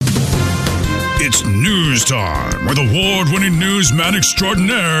It's news time with award-winning newsman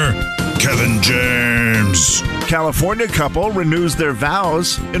extraordinaire, Kevin James. California couple renews their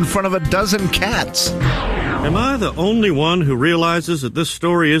vows in front of a dozen cats. Am I the only one who realizes that this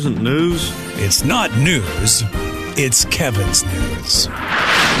story isn't news? It's not news. It's Kevin's news.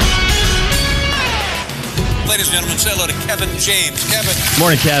 Ladies and gentlemen, say hello to Kevin James. Kevin.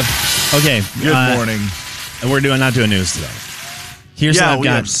 Morning, Kev. Okay. Good morning. And we're not doing news today. Here's what I've we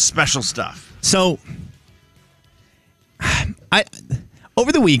got. have special stuff. So,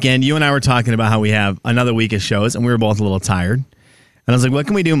 over the weekend, you and I were talking about how we have another week of shows, and we were both a little tired. And I was like, what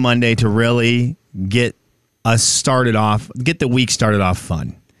can we do Monday to really get us started off, get the week started off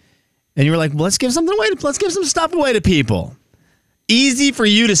fun? And you were like, well, let's give something away. Let's give some stuff away to people. Easy for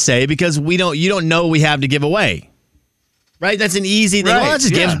you to say because you don't know what we have to give away. Right? That's an easy thing. Right, Well, let's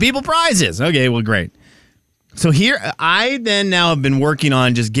just give people prizes. Okay, well, great. So here, I then now have been working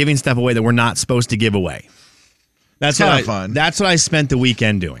on just giving stuff away that we're not supposed to give away. That's kind what of fun. That's what I spent the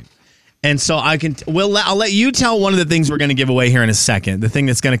weekend doing. And so I'll let you tell one of the things we're going to give away here in a second. The thing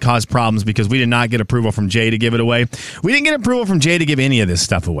that's going to cause problems because we did not get approval from Jay to give it away. We didn't get approval from Jay to give any of this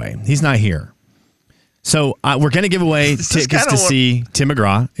stuff away. He's not here. So we're going to give away tickets to see Tim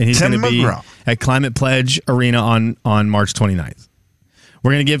McGraw, and he's going to be at Climate Pledge Arena on March 29th.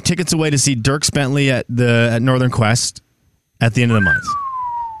 We're going to give tickets away to see Dierks Bentley at Northern Quest at the end of the month.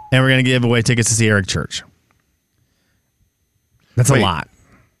 And we're going to give away tickets to see Eric Church. That's a lot.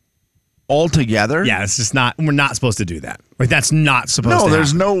 All together? Yeah, it's just not, we're not supposed to do that. Like, that's not supposed to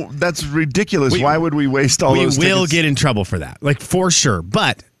happen. That's ridiculous. Why would we waste all those tickets? We will get in trouble for that, like, for sure.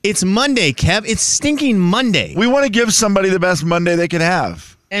 But it's Monday, Kev. It's stinking Monday. We want to give somebody the best Monday they can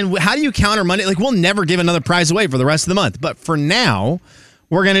have. And how do you counter Monday? Like, we'll never give another prize away for the rest of the month. But for now,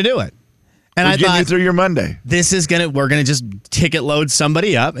 we're going to do it. And I thought, you through your Monday. We're going to just ticket load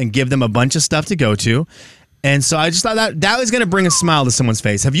somebody up and give them a bunch of stuff to go to. And so I just thought that was going to bring a smile to someone's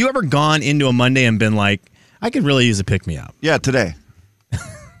face. Have you ever gone into a Monday and been like, I could really use a pick-me-up? Yeah, today.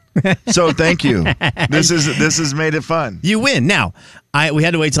 So thank you. This has made it fun. You win. Now, we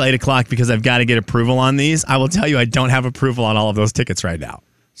had to wait till 8 o'clock because I've got to get approval on these. I will tell you I don't have approval on all of those tickets right now.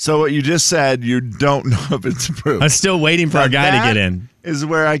 So what you just said, you don't know if it's approved. I'm still waiting for a guy to get in. Is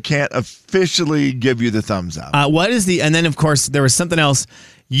where I can't officially give you the thumbs up. And then, of course, there was something else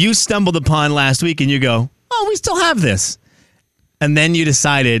you stumbled upon last week and you go, oh, we still have this. And then you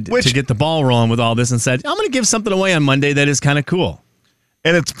decided to get the ball rolling with all this and said, I'm going to give something away on Monday that is kind of cool.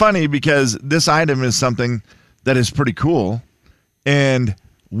 And it's funny because this item is something that is pretty cool and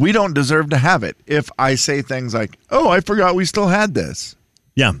we don't deserve to have it. If I say things like, oh, I forgot we still had this.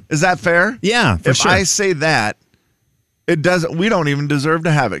 Yeah. Is that fair? Yeah, for sure. If I say that, we don't even deserve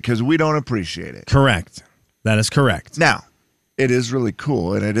to have it because we don't appreciate it. Correct. That is correct. Now, it is really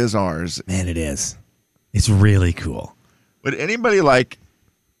cool and it is ours. Man, it is. It's really cool. Would anybody like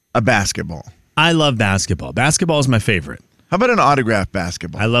a basketball? I love basketball. Basketball is my favorite. How about an autographed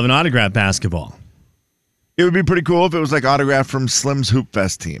basketball? I love an autographed basketball. It would be pretty cool if it was like autographed from Slim's Hoop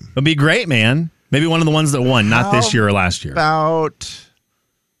Fest team. It would be great, man. Maybe one of the ones that won, not this year or last year. About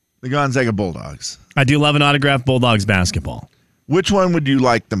the Gonzaga Bulldogs. I do love an autographed Bulldogs basketball. Which one would you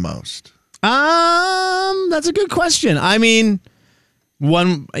like the most? That's a good question. I mean,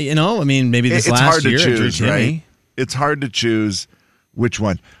 maybe this it's last hard year. To choose, right? It's hard to choose which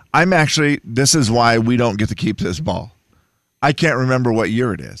one. This is why we don't get to keep this ball. I can't remember what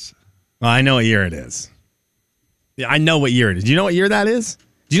year it is. Well, I know what year it is. Yeah, I know what year it is. Do you know what year that is?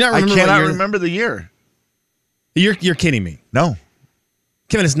 Do you not remember? I cannot remember the year. You're kidding me. No.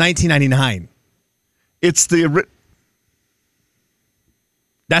 Kevin, it's 1999. It's the...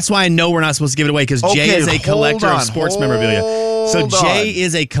 That's why I know we're not supposed to give it away because Jay is a collector of sports memorabilia. So Jay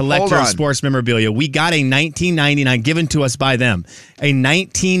is a collector of sports memorabilia. We got a 1999 given to us by them. A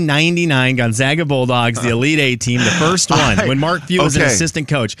 1999 Gonzaga Bulldogs, the Elite Eight team, the first one. When Mark Few was an assistant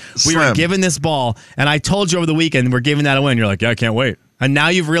coach. We were given this ball, and I told you over the weekend we're giving that away, and you're like, yeah, I can't wait. And now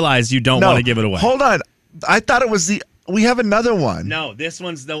you've realized you don't want to give it away. Hold on. I thought it was we have another one. No, this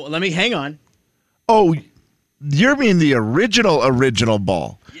one's let me hang on. Oh, you're mean the original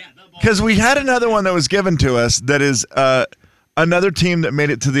ball. Yeah, because we had another one that was given to us that is another team that made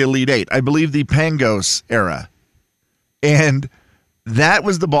it to the Elite Eight. I believe the Pangos era. And that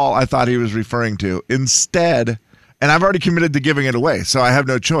was the ball I thought he was referring to. Instead, and I've already committed to giving it away, so I have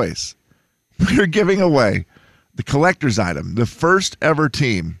no choice. We're giving away the collector's item, the first ever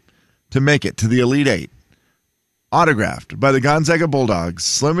team to make it to the Elite Eight. Autographed by the Gonzaga Bulldogs.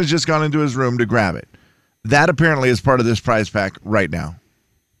 Slim has just gone into his room to grab it. That apparently is part of this prize pack right now,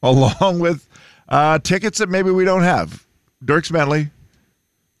 along with tickets that maybe we don't have. Dierks Bentley,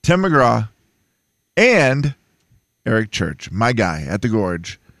 Tim McGraw, and Eric Church, my guy at the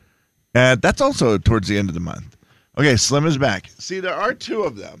Gorge. That's also towards the end of the month. Okay, Slim is back. See, there are two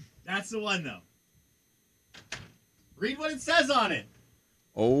of them. That's the one, though. Read what it says on it.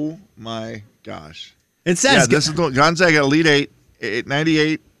 Oh, my gosh. It says... Yeah, this is the Gonzaga Elite 8,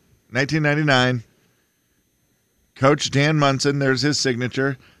 98, 1999. Coach Dan Munson, there's his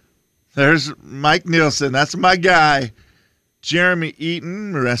signature. There's Mike Nielsen, that's my guy. Jeremy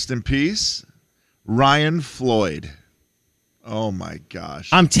Eaton, rest in peace. Ryan Floyd. Oh, my gosh.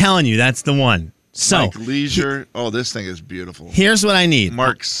 I'm telling you, that's the one. So, Mike Leisure. This thing is beautiful. Here's what I need.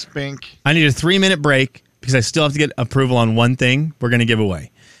 Mark Spink. I need a 3-minute break because I still have to get approval on one thing we're going to give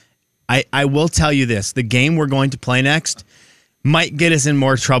away. I will tell you this. The game we're going to play next might get us in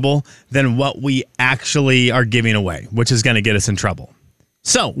more trouble than what we actually are giving away, which is going to get us in trouble.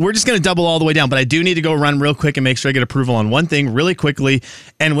 So we're just going to double all the way down, but I do need to go run real quick and make sure I get approval on one thing really quickly.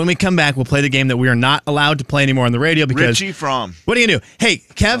 And when we come back, we'll play the game that we are not allowed to play anymore on the radio because... Richie Fromm. What are you going to do? Hey,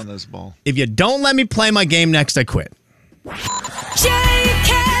 Kev, On this ball. if you don't let me play my game next, I quit. Jay,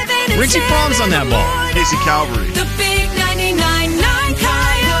 Kevin, and Richie Slim Fromm's on that in the ball. morning. Casey Calvary. The big 99.9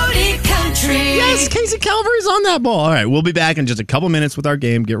 Coyote Country. Yes, Casey Calvary's on that ball. All right, we'll be back in just a couple minutes with our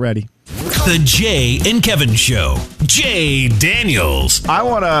game. Get ready. The Jay and Kevin Show. Jay Daniels. I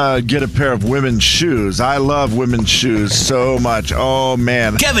want to get a pair of women's shoes. I love women's shoes so much. Oh,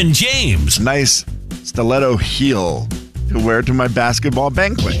 man. Kevin James. Nice stiletto heel to wear to my basketball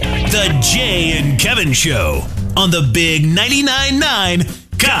banquet. The Jay and Kevin Show on the Big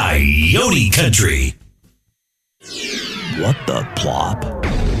 99.9 Coyote Country. What the plop?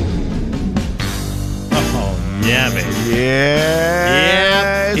 Yeah, baby.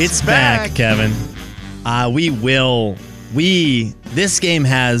 Yeah. It's back, Kevin. This game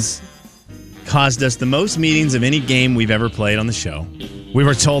has caused us the most meetings of any game we've ever played on the show. We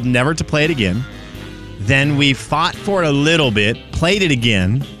were told never to play it again. Then we fought for it a little bit, played it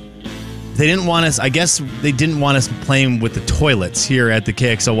again. They didn't want us, I guess they didn't want us playing with the toilets here at the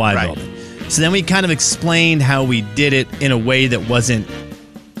KXLY building. So then we kind of explained how we did it in a way that wasn't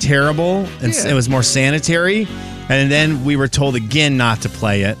terrible and it was more sanitary. And then we were told again not to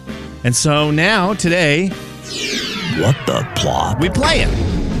play it. And so now, today, What the plop? we play it.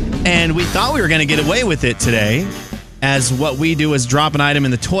 And we thought we were going to get away with it today, as what we do is drop an item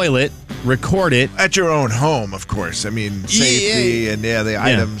in the toilet, record it, At your own home, of course. I mean, safety and the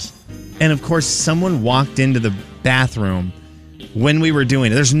items. and of course, someone walked into the bathroom when we were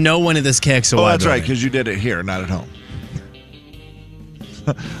doing it. There's no one at this KXOY Oh, that's right, building. because you did it here, not at home.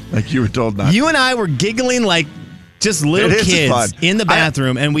 Like you were told not. You and I were giggling like just little It is kids fun. in the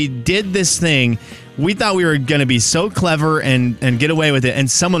bathroom, and we did this thing. We thought we were going to be so clever and get away with it, and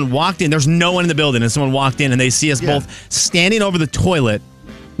someone walked in. There's no one in the building, and someone walked in, and they see us both standing over the toilet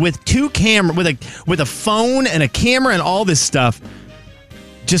with two camera, with a phone and a camera and all this stuff,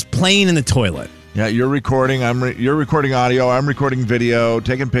 just playing in the toilet. Yeah, you're recording. You're recording audio. I'm recording video,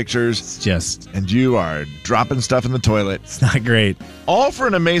 taking pictures, It's just, and you are dropping stuff in the toilet. it's not great. All for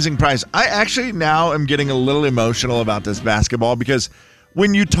an amazing price. I actually now am getting a little emotional about this basketball because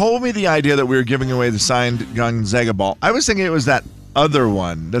when you told me the idea that we were giving away the signed Gonzaga ball, I was thinking it was that other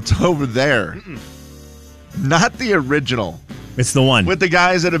one that's over there. Not the original. It's the one. With the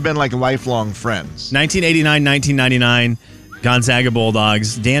guys that have been like lifelong friends. 1989, 1999, Gonzaga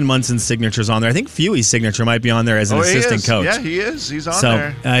Bulldogs. Dan Munson's signature's on there. I think Fewey's signature might be on there as an He assistant is. coach. Yeah, he is. He's on So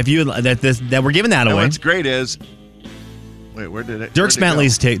there. if you that we're giving that And away. what's great is, wait, where did it? Dirk where'd it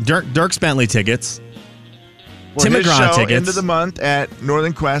Bentley's go? Dirk Bentley tickets. For Tim his McGraw show, tickets. End of the month at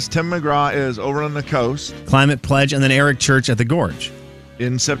Northern Quest. Tim McGraw is over on the coast Climate Pledge, and then Eric Church at the Gorge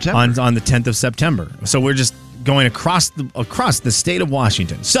in September. on the 10th of September. So we're just going across the state of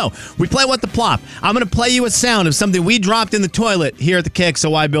Washington. So we play What the Plop. I'm going to play you a sound of something we dropped in the toilet here at the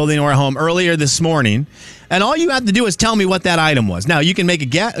KXOY building or home earlier this morning. And all you have to do is tell me what that item was. Now, you can make a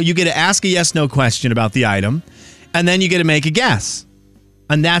guess. You get to ask a yes/no question about the item, and then you get to make a guess.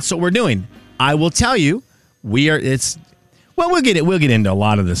 And that's what we're doing. I will tell you, we'll get into a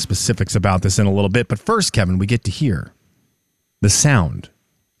lot of the specifics about this in a little bit. But first, Kevin, we get to hear the sound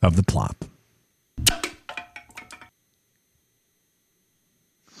of the plop.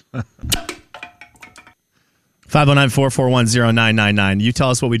 509-441-0999. You tell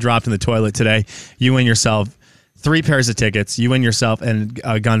us what we dropped in the toilet today. You win yourself 3 pairs of tickets. You win yourself and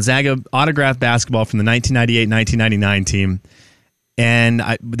Gonzaga autographed basketball from the 1998-1999 team. And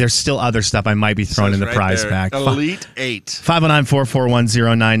there's still other stuff I might be throwing in the Right prize there. pack. Elite 8.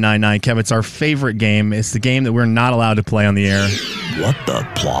 509-441-0999. Kev, it's our favorite game. It's the game that we're not allowed to play on the air. What the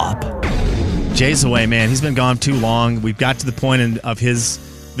plop? Jay's away, man. He's been gone too long. We've got to the point of his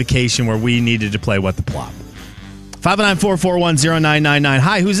vacation where we needed to play What the Plop. 509-441-0999.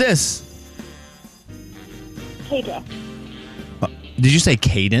 Hi, who's this? Kadra. Did you say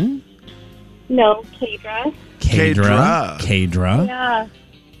Caden? No, Kadra. Kadra. Yeah.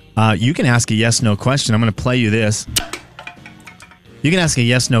 You can ask a yes/no question. I'm going to play you this. You can ask a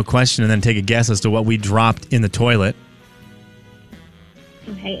yes/no question and then take a guess as to what we dropped in the toilet.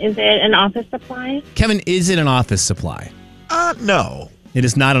 Okay, is it an office supply? Kevin, is it an office supply? No. It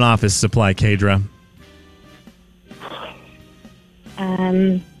is not an office supply, Kadra.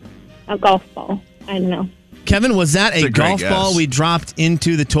 A golf ball. I don't know. Kevin, was that That's a a great golf guess. ball we dropped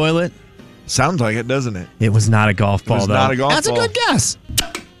into the toilet? Sounds like it, doesn't it? It was not a golf ball, was though. not a golf That's ball. a good guess.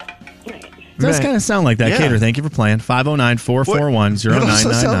 Right. Does Right. kind of sound like that. Yeah. Cater, thank you for playing. 509-441-0999. It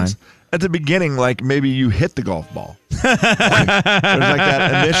also sounds at the beginning like maybe you hit the golf ball. There's like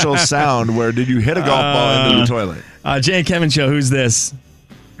that initial sound where did you hit a golf ball into the toilet? Jay and Kevin show, who's this?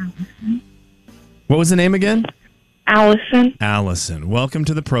 What was the name again? Allison. Allison. Welcome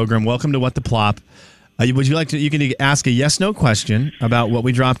to the program. Welcome to What the Plop. Would you like to, you can ask a yes/no question about what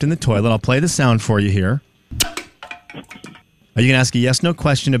we dropped in the toilet. I'll play the sound for you here. You can ask a yes/no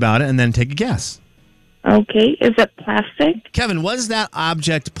question about it and then take a guess. Okay, is it plastic? Kevin, was that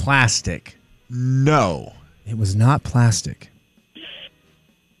object plastic? No. It was not plastic.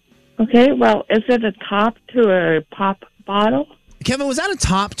 Okay, well, is it a top to a pop bottle? Kevin, was that a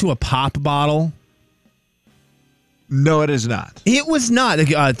top to a pop bottle? No, it is not. It was not.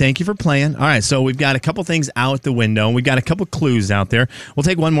 Thank you for playing. All right, so we've got a couple things out the window. We've got a couple clues out there. We'll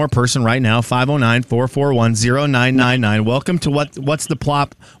take one more person right now, 509-441-0999. Welcome to What's the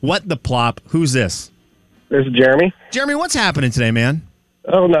Plop? What the Plop? Who's this? This is Jeremy. Jeremy, what's happening today, man?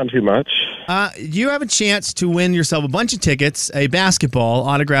 Oh, not too much. You have a chance to win yourself a bunch of tickets, a basketball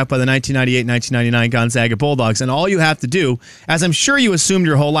autographed by the 1998-1999 Gonzaga Bulldogs, and all you have to do, as I'm sure you assumed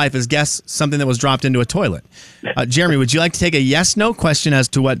your whole life, is guess something that was dropped into a toilet. Jeremy, would you like to take a yes/no question as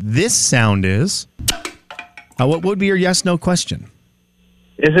to what this sound is? What would be your yes/no question?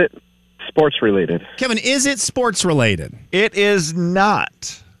 Is it sports related? Kevin, is it sports related? It is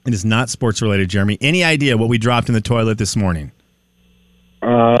not. It is not sports related, Jeremy. Any idea what we dropped in the toilet this morning?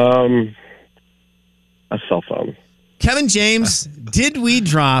 A cell phone. Kevin James, did we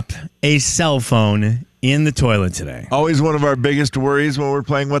drop a cell phone in the toilet today? Always one of our biggest worries when we're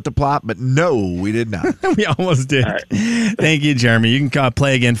playing What the Plop, but no, we did not. We almost did. All right. Thank you, Jeremy. You can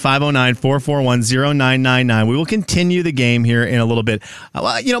play again, 509-441-0999. We will continue the game here in a little bit.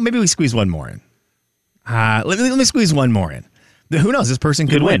 Maybe we squeeze one more in. Let me squeeze one more in. Who knows? This person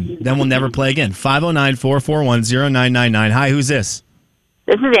could win. Then we'll never play again. 509-441-0999. Hi, who's this?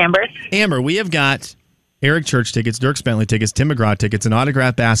 This is Amber. Amber, we have got Eric Church tickets, Dirk Bentley tickets, Tim McGraw tickets, and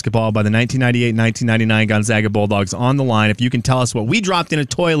autographed basketball by the 1998-1999 Gonzaga Bulldogs on the line. If you can tell us what we dropped in a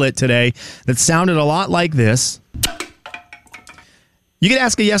toilet today that sounded a lot like this, you can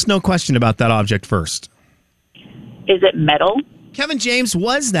ask a yes/no question about that object first. Is it metal? Kevin James,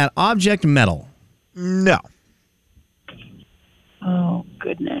 was that object metal? No. Oh,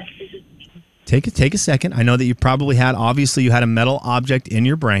 goodness. Take a second. I know that you probably had a metal object in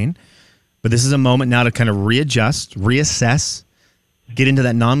your brain, but this is a moment now to kind of readjust, reassess, get into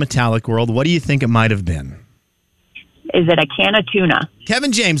that non-metallic world. What do you think it might have been? Is it a can of tuna?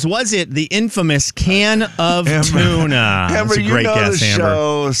 Kevin James, was it the infamous can of tuna? Amber, That's a great you know guess, the Amber.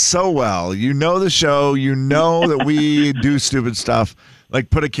 show so well. You know the show. You know that we do stupid stuff like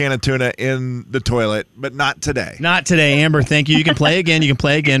put a can of tuna in the toilet, but not today. Not today, Amber. Thank you. You can play again.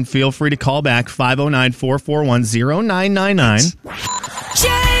 Feel free to call back, 509-441-0999.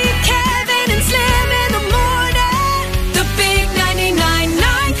 Jay, Kevin, and Slim in the morning. The big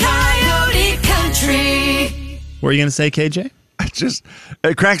 99.9 Coyote Country. What are you going to say, KJ?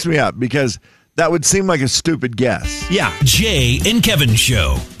 It cracks me up because that would seem like a stupid guess. Yeah. Jay and Kevin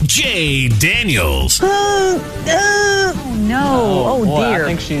Show. Jay Daniels. I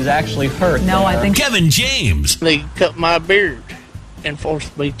think she's actually hurt. No, I think Kevin James. They cut my beard and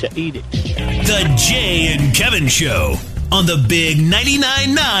forced me to eat it. The Jay and Kevin Show on the big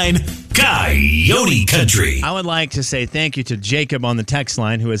 99.9 Coyote Country. I would like to say thank you to Jacob on the text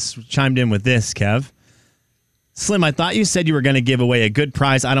line who has chimed in with this, Kev. Slim, I thought you said you were going to give away a good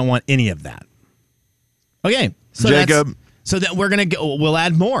prize. I don't want any of that. Okay. So Jacob. We'll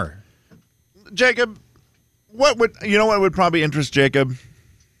add more. Jacob, what would probably interest Jacob?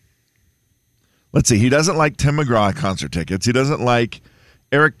 Let's see. He doesn't like Tim McGraw concert tickets. He doesn't like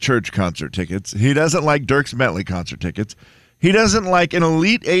Eric Church concert tickets. He doesn't like Dirk Bentley concert tickets. He doesn't like an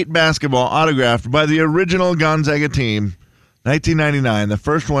Elite Eight basketball autographed by the original Gonzaga team, 1999, the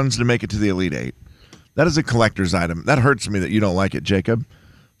first ones to make it to the Elite Eight. That is a collector's item. That hurts me that you don't like it, Jacob.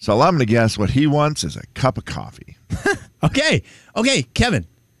 So I'm going to guess what he wants is a cup of coffee. Okay, Kevin.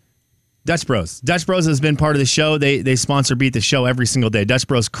 Dutch Bros. Dutch Bros has been part of the show. They sponsor Beat the Show every single day. Dutch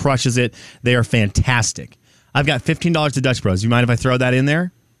Bros crushes it. They are fantastic. I've got $15 to Dutch Bros. You mind if I throw that in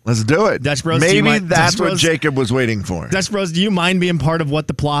there? Let's do it. Dutch Bros, Maybe that's what Jacob was waiting for. Dutch Bros, do you mind being part of What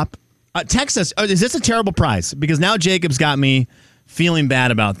the Plop? Text us. Is this a terrible prize? Because now Jacob's got me feeling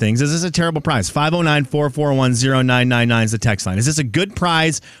bad about things. Is this a terrible prize? 509-441-0999 is the text line. Is this a good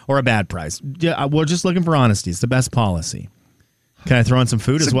prize or a bad prize? Yeah, we're just looking for honesty. It's the best policy. Can I throw in some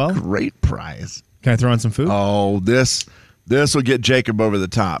food as well? Great prize. Can I throw in some food? Oh, this will get Jacob over the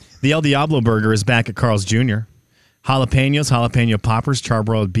top. The El Diablo Burger is back at Carl's Jr. Jalapenos, jalapeno poppers,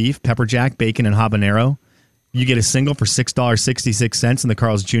 charbroiled beef, pepper jack, bacon, and habanero. You get a single for $6.66 in the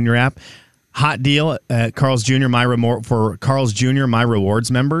Carl's Jr. app. Hot deal at Carl's Jr. for Carl's Jr. My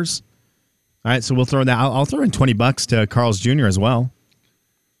Rewards members. All right, so we'll throw that. I'll throw in $20 to Carl's Jr. as well.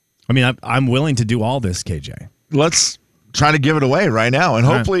 I mean, I'm willing to do all this, KJ. Let's try to give it away right now, and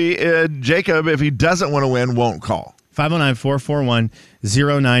hopefully Jacob, if he doesn't want to win, won't call.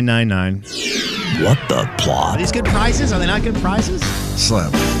 509-441-0999. What the plot? Are these good prizes? Are they not good prizes? Slim.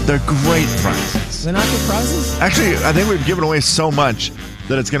 They're great prizes. They're not good prizes? Actually, I think we've given away so much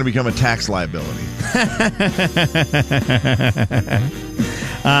that it's going to become a tax liability.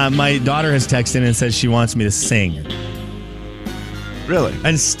 My daughter has texted in and says she wants me to sing. Really?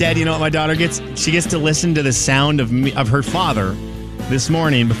 Instead, you know what my daughter gets? She gets to listen to the sound of her father this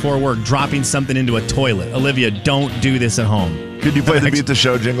morning before work dropping something into a toilet. Olivia, don't do this at home. Could you play the Beat the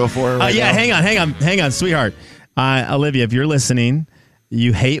Show jingle for her right now? Hang on, sweetheart. Olivia, if you're listening,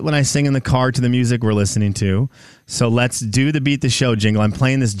 you hate when I sing in the car to the music we're listening to. So let's do the Beat the Show jingle. I'm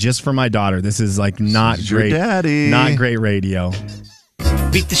playing this just for my daughter. This is like not great. Your daddy. Not great radio.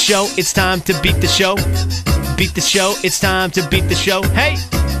 Beat the show, it's time to beat the show. Beat the show, it's time to beat the show. Hey!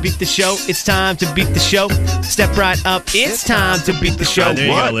 Beat the show, it's time to beat the show. Step right up, it's time to beat the show. There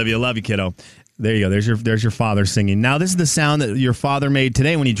you go, Olivia. Love you, kiddo. There you go. There's your father singing. Now, this is the sound that your father made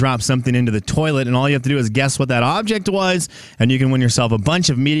today when he dropped something into the toilet, and all you have to do is guess what that object was, and you can win yourself a bunch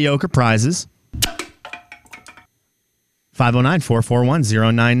of mediocre prizes.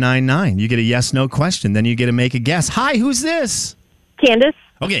 509-441-0999. You get a yes/no question. Then you get to make a guess. Hi, who's this? Candace,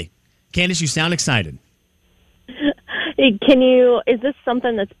 Okay. Candace, you sound excited. is this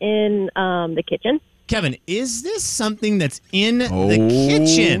something that's in the kitchen? Kevin, is this something that's in the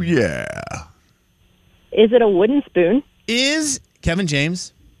kitchen? Oh, yeah. Is it a wooden spoon? Kevin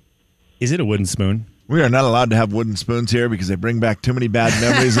James, is it a wooden spoon? We are not allowed to have wooden spoons here because they bring back too many bad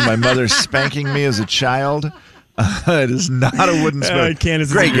memories of my mother spanking me as a child. It is not a wooden spoon.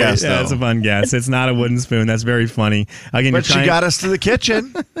 Candace, great guess, though. Yeah, that's a fun guess. It's not a wooden spoon. That's very funny. Again, but she got us to the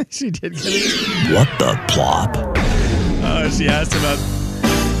kitchen. She did get it. What the plop? She asked about...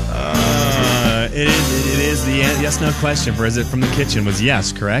 It is the yes/no question for is it from the kitchen was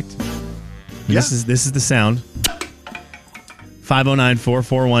yes, correct? Yeah. This is the sound.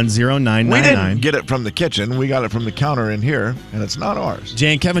 509-441-0999. We didn't get it from the kitchen. We got it from the counter in here, and it's not ours.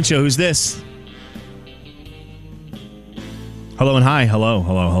 Jay and Kevin Show, who's this? Hello and hi.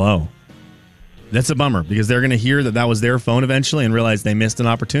 Hello. That's a bummer because they're going to hear that was their phone eventually and realize they missed an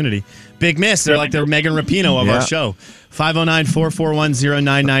opportunity. Big miss. They're like the Megan Rapinoe of our show.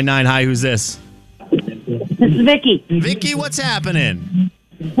 509-441-0999. Hi, who's this? This is Vicky. Vicky, what's happening?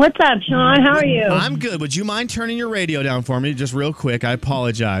 What's up, Sean? How are you? I'm good. Would you mind turning your radio down for me just real quick? I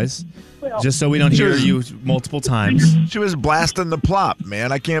apologize. Just so we don't hear you multiple times. She was blasting the plop,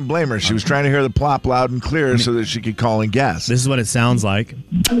 man. I can't blame her. She was trying to hear the plop loud and clear so that she could call and guess. This is what it sounds like.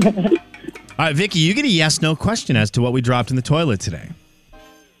 All right, Vicky, you get a yes/no question as to what we dropped in the toilet today.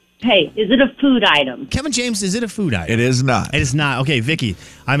 Hey, is it a food item? Kevin James, is it a food item? It is not. It is not. Okay, Vicky,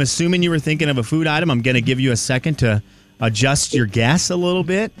 I'm assuming you were thinking of a food item. I'm going to give you a second to adjust your guess a little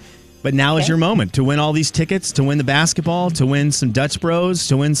bit. But now is your moment to win all these tickets, to win the basketball, to win some Dutch Bros,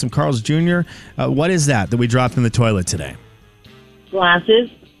 to win some Carl's Jr. What is that we dropped in the toilet today? Glasses.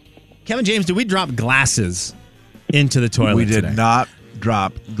 Kevin James, did we drop glasses into the toilet We did today? not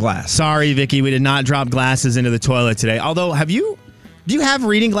drop glass. Sorry, Vicky, we did not drop glasses into the toilet today. Although, do you have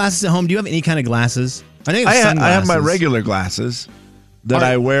reading glasses at home? Do you have any kind of glasses? I think I have my regular glasses that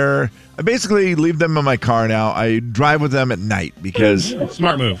I wear. I basically leave them in my car now. I drive with them at night because...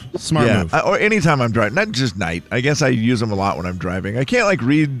 Smart move. Smart move. Or anytime I'm driving. Not just night. I guess I use them a lot when I'm driving. I can't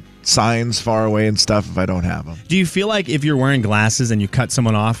read signs far away and stuff if I don't have them. Do you feel like if you're wearing glasses and you cut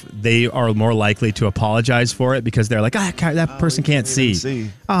someone off, they are more likely to apologize for it because they're like, that person can't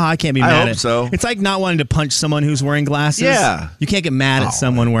see. Oh, I can't be mad I at hope so. It's like not wanting to punch someone who's wearing glasses. Yeah. You can't get mad at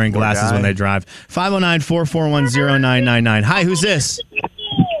someone wearing glasses guy. when they drive. 509-441-0999. Hi, who's this?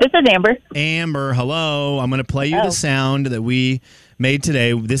 This is Amber. Amber, hello. I'm going to play you the sound that we made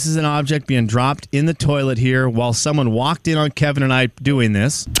today. This is an object being dropped in the toilet here while someone walked in on Kevin and I doing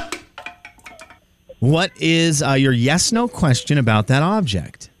this. What is your yes/no question about that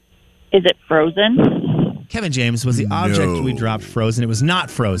object? Is it frozen? Kevin James, was the object we dropped frozen? It was not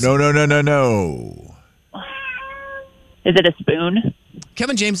frozen. No. Is it a spoon?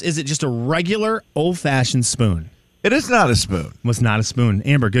 Kevin James, is it just a regular old-fashioned spoon? It is not a spoon. It was not a spoon.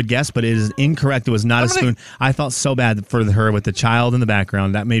 Amber, good guess, but it is incorrect. It was not a spoon. I felt so bad for her with the child in the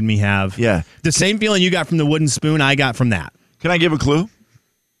background. That made me have the same feeling you got from the wooden spoon I got from that. Can I give a clue?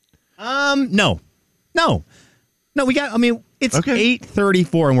 No, we got, it's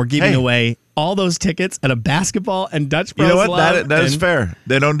 8:34 and we're giving away all those tickets at a basketball and Dutch Bros. You know what? Love, that is fair.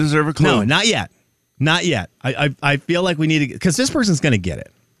 They don't deserve a clue. No, not yet. I feel like we need to, because this person's going to get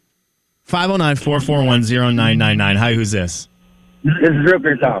it. 509-441-0999. Hi, who's this? This is Root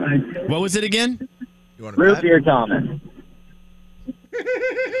Beer Thomas. What was it again? Root Beer Thomas.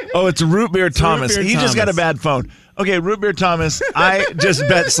 Oh, it's Root Beer Thomas. Root Beer He just got a Thomas. bad phone. Okay, Root Beer Thomas, I just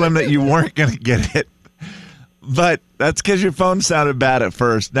bet Slim that you weren't going to get it. But that's because your phone sounded bad at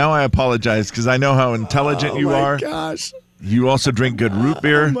first. Now I apologize because I know how intelligent you are. Oh, my gosh. You also drink good root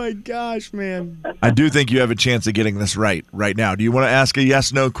beer. Oh, my gosh, man. I do think you have a chance of getting this right now. Do you want to ask a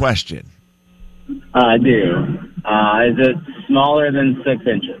yes/no question? I do. Is it smaller than 6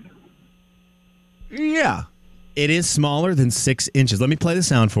 inches? Yeah. It is smaller than 6 inches. Let me play the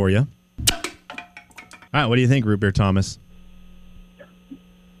sound for you. All right, what do you think, Root Beer Thomas?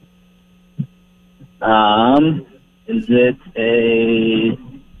 Is it a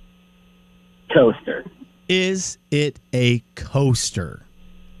coaster? Is it a coaster?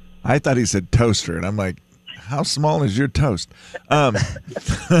 I thought he said toaster, and I'm like, how small is your toast? My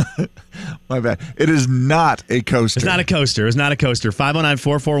bad. It is not a coaster. It's not a coaster. It's not a coaster.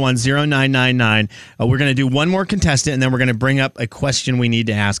 509-441-0999. We're going to do one more contestant, and then we're going to bring up a question we need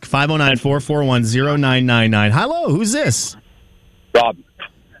to ask. 509-441-0999. Hello, who's this? Bob.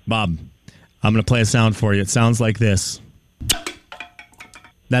 Bob, I'm going to play a sound for you. It sounds like this.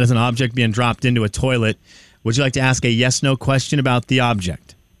 That is an object being dropped into a toilet. Would you like to ask a yes/no question about the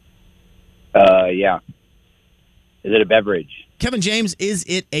object? Yeah. Is it a beverage? Kevin James, is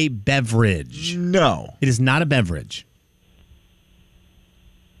it a beverage? No. It is not a beverage.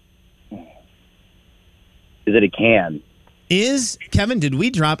 Is it a can? Kevin, did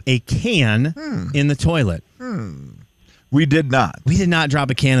we drop a can in the toilet? We did not. We did not drop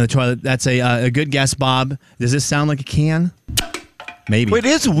a can in the toilet. That's a good guess, Bob. Does this sound like a can? Maybe. Well, it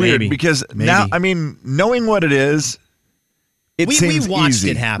is weird Maybe. because Maybe. now, knowing what it is, it seems we watched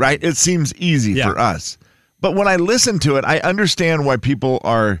easy, it happen. right? It seems easy for us. But when I listen to it, I understand why people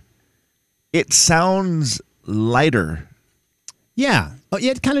are. It sounds lighter. Yeah. Oh,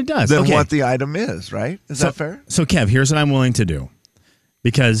 yeah, it kind of does. Than Okay. what the item is, right? Is that fair? So, Kev, here's what I'm willing to do.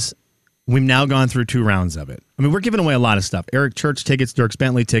 Because we've now gone through 2 rounds of it. We're giving away a lot of stuff. Eric Church tickets, Dirk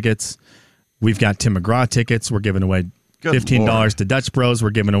Bentley tickets. We've got Tim McGraw tickets. We're giving away Good $15 Lord. to Dutch Bros. We're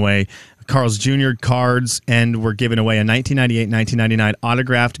giving away Carl's Jr. cards, and we're giving away a 1998-1999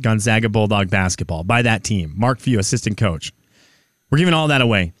 autographed Gonzaga Bulldog basketball by that team. Mark Few, assistant coach. We're giving all that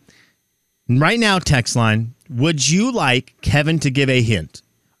away. Right now, text line, would you like Kevin to give a hint?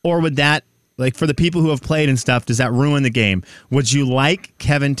 Or would that, like for the people who have played and stuff, does that ruin the game? Would you like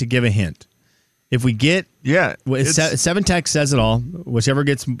Kevin to give a hint? If we get 7 text says it all, whichever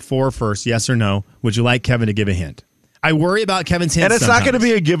gets 4 first, yes or no, would you like Kevin to give a hint? I worry about Kevin's hints. And it's not going to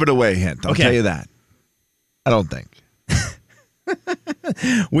sometimes. be a give it away hint. I'll tell you that. I don't think.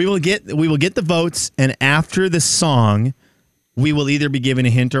 We will get the votes, and after the song, we will either be given a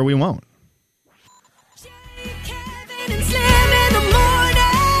hint or we won't. Kevin and Slim in the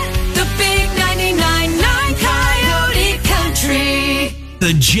morning. The big 99.9 Coyote Country.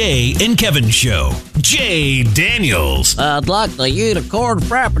 The Jay and Kevin Show. Jay Daniels. I'd like the unicorn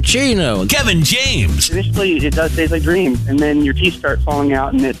frappuccino. Kevin James. Initially, it does taste like dreams, and then your teeth start falling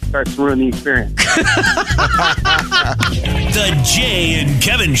out, and it starts to ruin the experience. The Jay and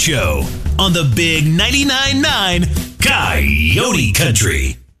Kevin Show on the big 99.9 Coyote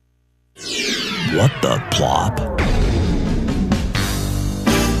Country. What the plop?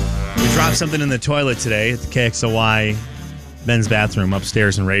 We dropped something in the toilet today at the KXOY men's bathroom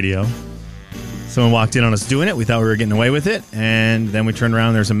upstairs in radio. Someone walked in on us doing it. We thought we were getting away with it. And then we turned around.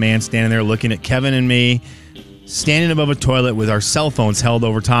 And there's a man standing there looking at Kevin and me, standing above a toilet with our cell phones held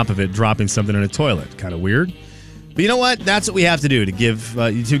over top of it, dropping something in a toilet. Kind of weird. But you know what? That's what we have to do to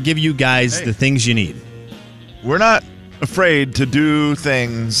give you guys the things you need. We're not afraid to do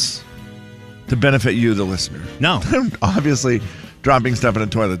things to benefit you, the listener. No. Obviously, dropping stuff in the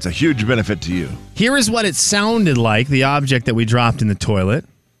toilet. It's a huge benefit to you. Here is what it sounded like, the object that we dropped in the toilet.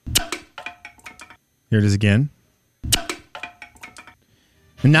 Here it is again.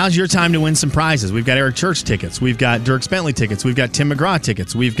 And now's your time to win some prizes. We've got Eric Church tickets. We've got Dierks Bentley tickets. We've got Tim McGraw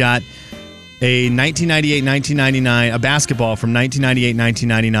tickets. We've got a 1998-1999, a basketball from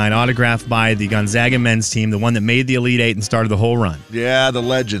 1998-1999, autographed by the Gonzaga men's team, the one that made the Elite Eight and started the whole run. Yeah, the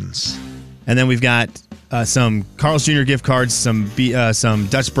legends. And then we've got some Carl's Jr. gift cards, some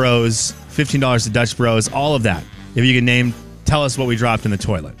Dutch Bros, $15 to Dutch Bros, all of that. If you can tell us what we dropped in the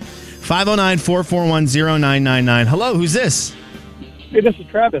toilet. 509-441-0999. Hello, who's this? Hey, this is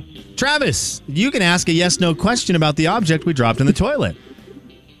Travis. Travis, you can ask a yes-no question about the object we dropped in the toilet.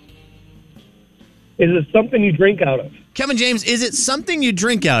 Is it something you drink out of? Kevin James, is it something you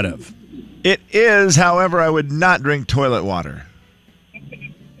drink out of? It is, however, I would not drink toilet water.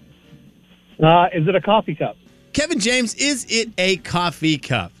 Is it a coffee cup? Kevin James, is it a coffee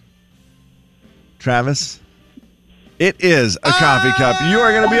cup? Travis, it is a coffee cup. You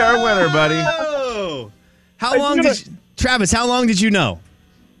are going to be our winner, buddy. Oh! Travis, how long did you know?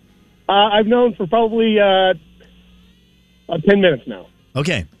 I've known for probably 10 minutes now.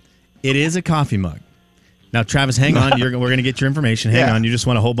 Okay. It is a coffee mug. Now, Travis, hang on. We're going to get your information. Hang on. You just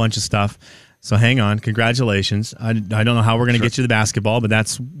won a whole bunch of stuff. So hang on. Congratulations. I don't know how we're going to get you the basketball, but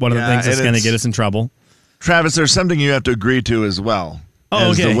that's one of the things that's going to get us in trouble. Travis, there's something you have to agree to as well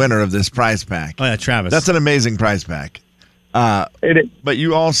as the winner of this prize pack. Oh, yeah, Travis. That's an amazing prize pack. It is. But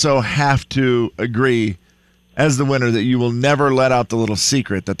you also have to agree as the winner that you will never let out the little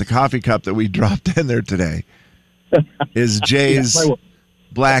secret that the coffee cup that we dropped in there today is Jay's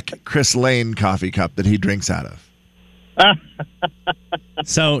black Chris Lane coffee cup that he drinks out of.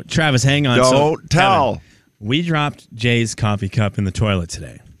 So, Travis, hang on. Don't tell. Kevin, we dropped Jay's coffee cup in the toilet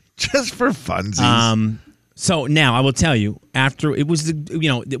today. Just for funsies. So now I will tell you, after it was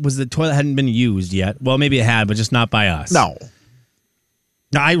the toilet hadn't been used yet. Well, maybe it had, but just not by us. No.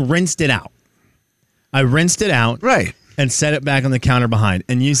 Now I rinsed it out. Right. And set it back on the counter behind.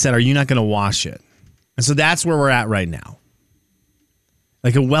 And you said, are you not going to wash it? And so that's where we're at right now.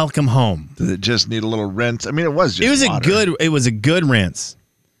 Like a welcome home. Does it just need a little rinse? I mean, it was just water. It was a good rinse.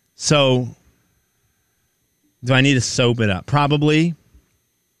 So do I need to soap it up? Probably.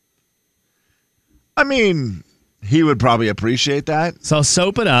 I mean, he would probably appreciate that. So I'll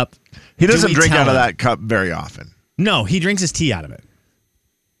soap it up. He doesn't drink out of that cup very often. No, he drinks his tea out of it.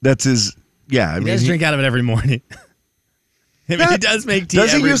 That's his, yeah. He does drink out of it every morning. He does make tea.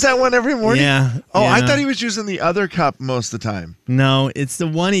 Does he use that one every morning? Yeah. Oh, yeah. I thought he was using the other cup most of the time. No, it's the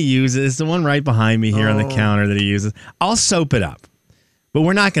one he uses. It's the one right behind me here on the counter that he uses. I'll soap it up, but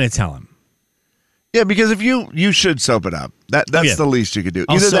we're not going to tell him. Yeah, because if you should soap it up. That's the least you could do.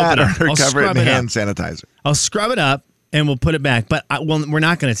 Either that or cover it in hand sanitizer. I'll scrub it up and we'll put it back, but we're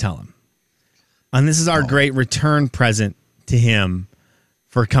not going to tell him. And this is our great return present to him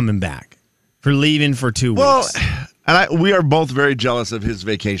for coming back, for leaving for 2 weeks. Well, and we are both very jealous of his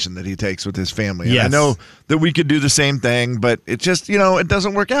vacation that he takes with his family. And yes. I know that we could do the same thing, but it just, it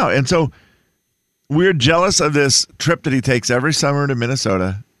doesn't work out. And so we're jealous of this trip that he takes every summer to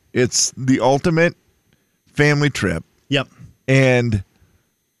Minnesota. It's the ultimate family trip. Yep. And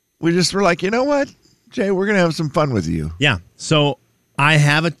we just were like, you know what, Jay, we're going to have some fun with you. Yeah. So I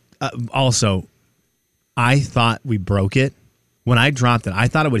have also, I thought we broke it. When I dropped it, I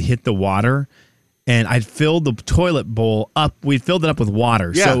thought it would hit the water, and I'd filled the toilet bowl up. We filled it up with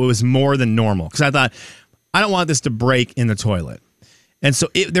water, so it was more than normal. Because I thought, I don't want this to break in the toilet. And so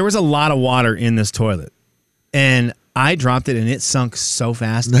there was a lot of water in this toilet. And I dropped it, and it sunk so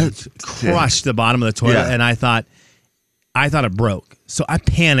fast, it crushed the bottom of the toilet, and I thought it broke. So I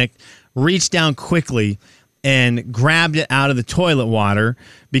panicked, reached down quickly, and grabbed it out of the toilet water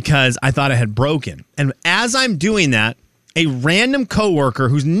because I thought it had broken. And as I'm doing that, a random coworker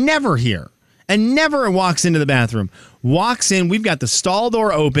who's never here and never walks into the bathroom walks in. We've got the stall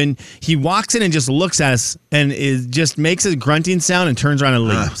door open. He walks in and just looks at us and just makes a grunting sound and turns around and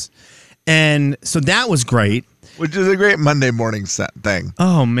leaves. And so that was great. Which is a great Monday morning thing.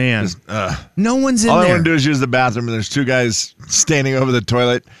 Oh, man. No one's in there. All I want to do is use the bathroom, and there's two guys standing over the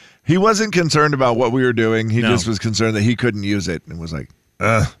toilet. He wasn't concerned about what we were doing. He just was concerned that he couldn't use it and was like,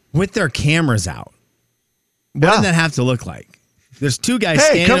 with their cameras out. What did that have to look like? There's two guys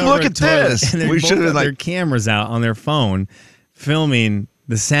standing come over look a at toilet, this. and they're both got their cameras out on their phone, filming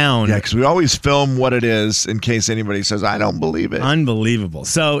the sound. Yeah, because we always film what it is in case anybody says, I don't believe it. Unbelievable.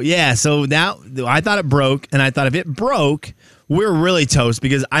 So, that I thought it broke, and I thought if it broke, we're really toast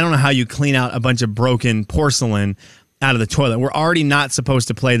because I don't know how you clean out a bunch of broken porcelain out of the toilet. We're already not supposed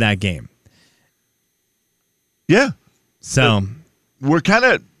to play that game. Yeah. So we're kind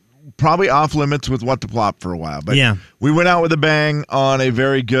of probably off limits with what to plop for a while. But Yeah. we went out with a bang on a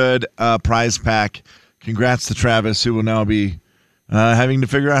very good prize pack. Congrats to Travis, who will now be having to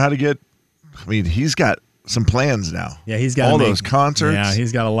figure out how to get. I mean, he's got some plans now. Yeah, he's got all those concerts. Yeah,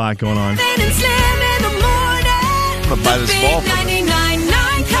 he's got a lot going on. Kevin and Slim in the morning. I'm gonna buy this ball The from him. big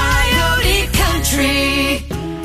 99.9 Coyote Country.